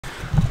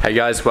Hey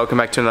guys, welcome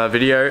back to another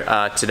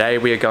video. Today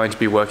we are going to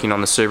be working on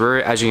the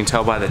Subaru. As you can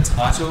tell by the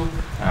title,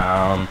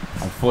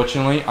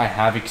 unfortunately I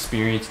have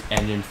experienced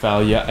engine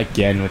failure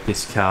again with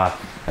this car.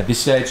 At this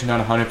stage,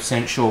 not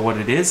 100% sure what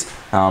it is.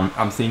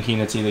 I'm thinking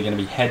it's either going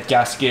to be head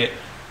gasket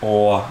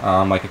or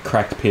like a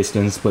cracked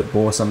piston, split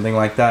bore, something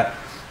like that.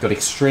 Got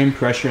extreme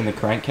pressure in the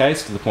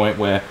crankcase to the point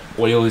where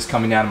oil is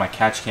coming out of my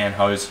catch can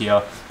hose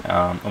here,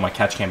 or my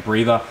catch can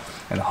breather,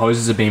 and the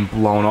hoses are being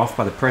blown off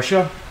by the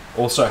pressure.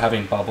 Also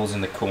having bubbles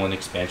in the coolant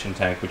expansion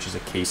tank, which is a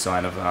key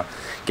sign of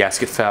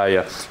gasket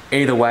failure.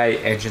 Either way,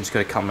 engine's got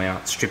to come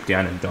out, strip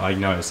down and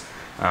diagnose.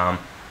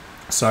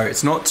 So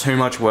it's not too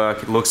much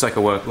work. It looks like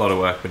a lot of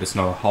work, but it's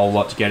not a whole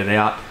lot to get it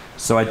out.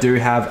 So I do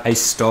have a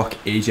stock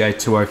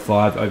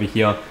EJ205 over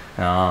here.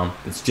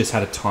 It's just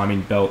had a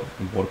timing belt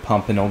and water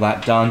pump and all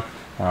that done.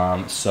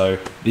 So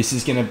this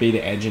is going to be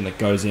the engine that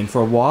goes in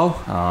for a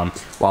while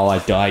I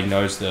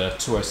diagnose the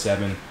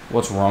 207,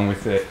 what's wrong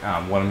with it,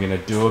 what I'm going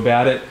to do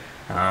about it.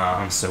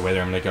 So whether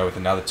I'm going to go with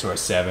another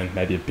 207,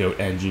 maybe a built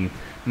engine,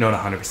 not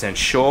 100%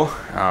 sure.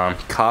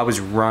 Car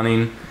was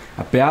running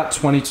about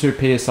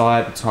 22 psi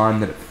at the time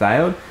that it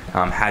failed.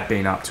 Had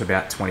been up to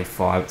about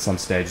 25 at some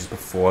stages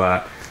before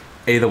that.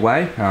 Either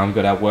way,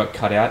 got our work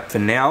cut out. For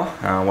now,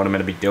 what I'm going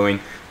to be doing,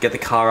 get the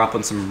car up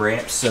on some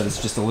ramps so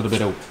there's just a little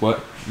bit of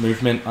work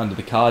movement under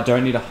the car.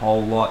 Don't need a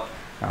whole lot,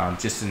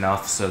 just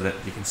enough so that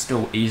you can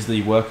still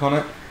easily work on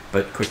it,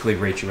 but quickly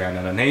reach around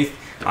underneath.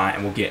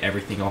 And we'll get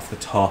everything off the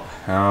top.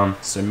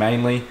 So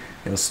mainly,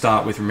 it'll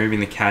start with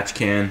removing the catch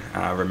can,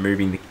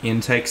 removing the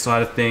intake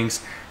side of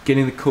things,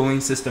 getting the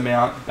cooling system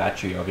out,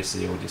 battery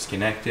obviously all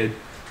disconnected,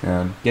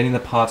 getting the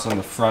parts on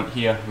the front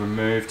here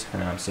removed.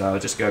 So I'll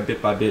just go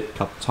bit by bit,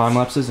 couple time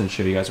lapses, and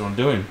show you guys what I'm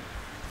doing.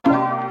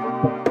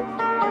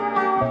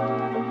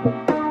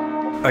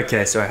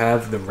 Okay, so I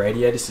have the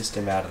radiator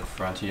system out of the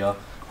front here,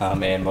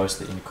 and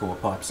most of the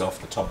intercooler pipes off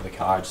the top of the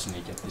car. I just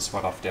need to get this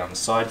one off down the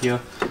side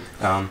here.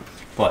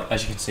 But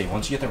as you can see,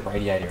 once you get the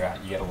radiator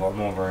out, you get a lot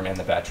more room, and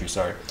the battery,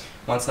 so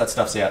once that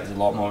stuff's out, there's a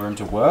lot more room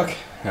to work.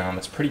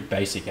 It's pretty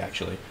basic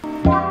actually.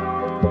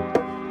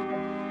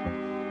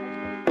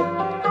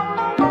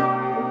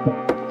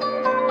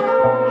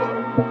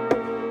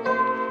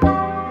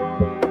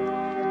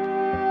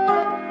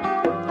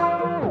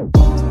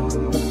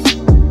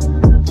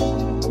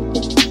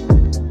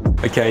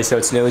 Okay, so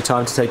it's nearly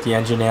time to take the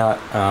engine out.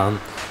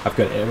 I've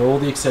got all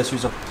the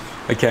accessories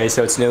off. Okay,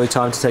 so it's nearly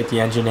time to take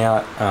the engine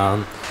out.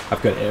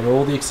 I've got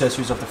all the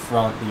accessories off the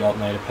front, the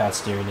alternator pad,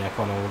 steering neck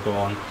on, all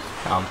gone.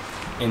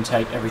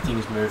 Intake, everything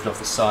is moved off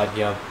the side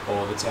here,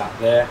 all of it's out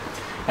there.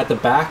 At the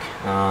back,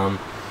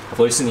 I've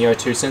loosened the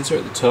O2 sensor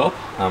at the top.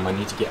 I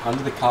need to get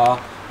under the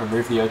car,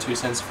 remove the O2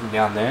 sensor from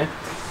down there.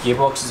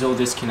 Gearbox is all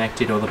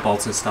disconnected, all the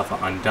bolts and stuff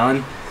are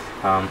undone.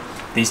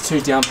 These two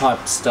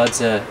downpipe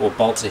studs or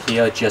bolts are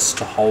here just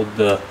to hold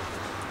the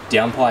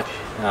downpipe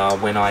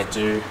when I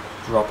do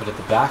drop it at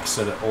the back,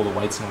 so that all the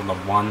weight's on the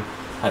one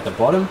at the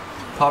bottom.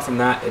 Apart from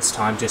that, it's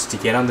time just to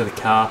get under the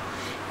car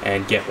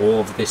and get all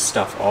of this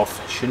stuff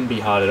off. Shouldn't be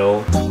hard at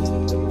all.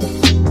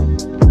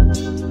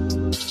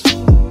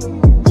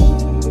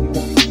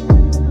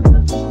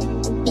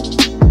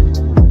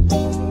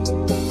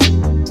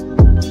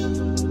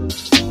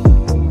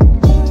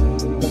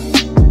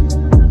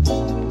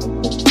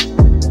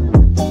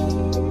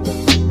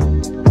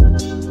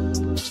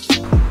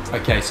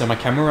 Okay, so my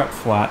camera up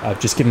flat, I've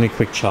just given it a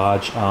quick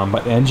charge,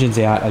 but the engine's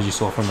out, as you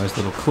saw from those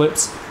little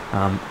clips.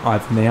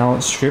 I've now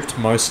stripped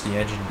most of the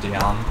engine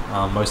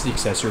down, most of the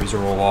accessories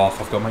are all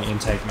off. I've got my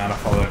intake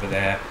manifold over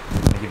there.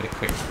 I'm going to give it a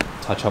quick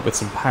touch up with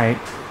some paint,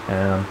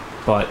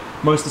 but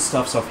most of the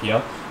stuff's off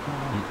here.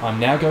 I'm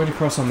now going to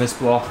cross on this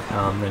block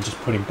and just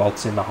putting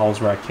bolts in the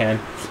holes where I can,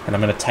 and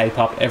I'm going to tape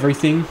up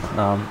everything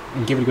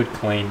and give it a good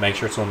clean, make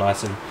sure it's all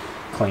nice and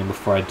clean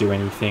before I do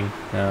anything.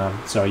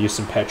 So I use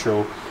some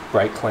petrol,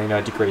 brake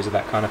cleaner, degreaser,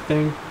 that kind of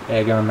thing,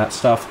 air gun, that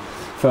stuff.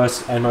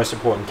 First and most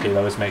important key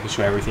though is making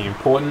sure everything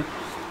important,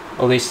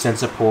 all these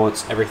sensor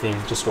ports, everything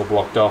just all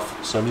blocked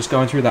off. So I'm just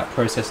going through that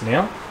process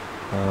now,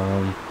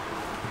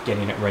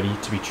 getting it ready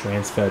to be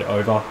transferred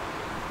over.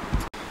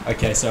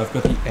 Okay, so I've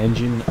got the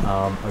engine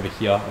over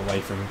here away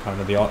from kind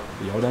of the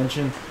old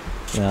engine.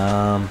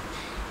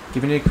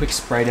 Giving it a quick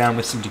spray down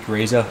with some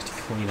degreaser to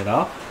clean it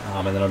up,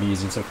 and then I'll be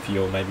using some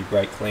fuel, maybe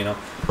brake cleaner.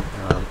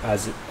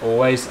 As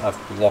always, I've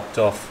blocked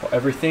off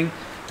everything,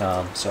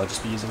 so I'll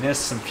just be using this,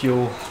 some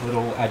fuel, a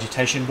little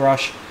agitation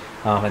brush,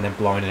 and then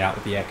blowing it out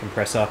with the air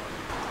compressor.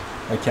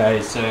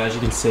 Okay, so as you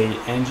can see,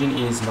 engine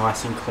is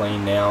nice and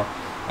clean now.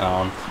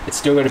 It's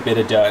still got a bit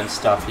of dirt and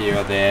stuff here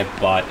or there,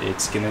 but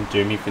it's going to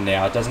do me for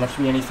now. It doesn't have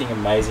to be anything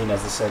amazing,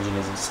 as this engine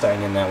isn't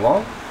staying in there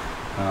long.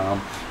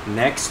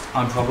 Next,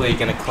 I'm probably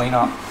going to clean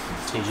up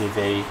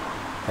TGV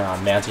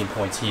mounting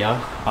points here,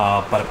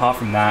 but apart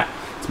from that,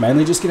 it's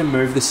mainly just going to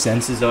move the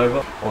sensors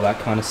over, all that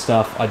kind of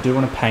stuff. I do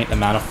want to paint the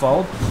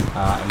manifold,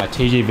 and my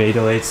TGV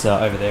deletes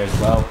are over there as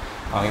well.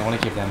 I want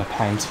to give them a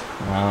paint,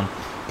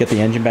 get the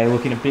engine bay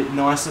looking a bit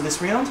nicer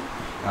this round.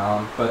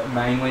 but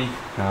mainly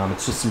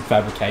it's just some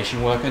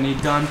fabrication work I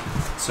need done.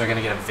 So I'm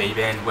going to get a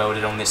V-band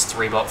welded on this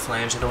 3-bolt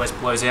flange that always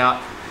blows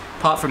out.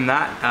 Apart from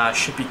that,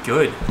 should be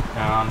good.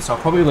 So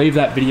I'll probably leave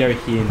that video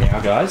here now,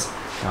 guys.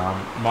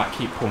 Might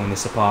keep pulling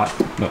this apart,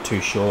 not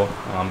too sure,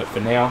 but for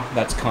now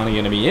that's kind of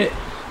going to be it.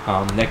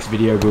 Next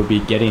video will be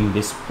getting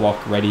this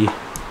block ready.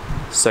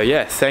 So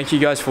yeah, thank you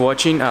guys for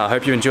watching. I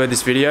hope you enjoyed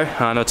this video.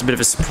 I know it's a bit of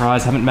a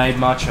surprise, haven't made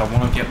much. I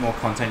want to get more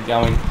content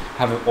going,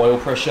 have an oil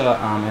pressure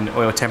and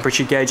oil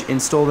temperature gauge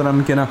install that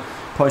I'm gonna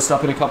post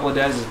up in a couple of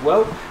days as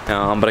well.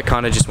 But I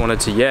kind of just wanted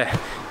to, yeah,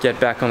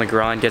 get back on the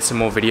grind, get some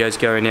more videos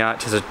going out,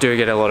 because I do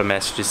get a lot of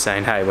messages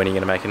saying, hey, when are you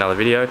gonna make another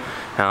video?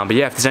 But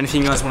yeah, if there's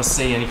anything you guys want to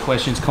see, any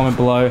questions, comment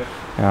below.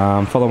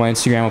 Follow my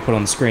Instagram, I'll put it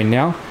on the screen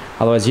now.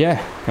 Otherwise,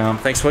 yeah,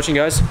 thanks for watching,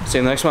 guys. See you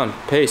in the next one.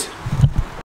 Peace.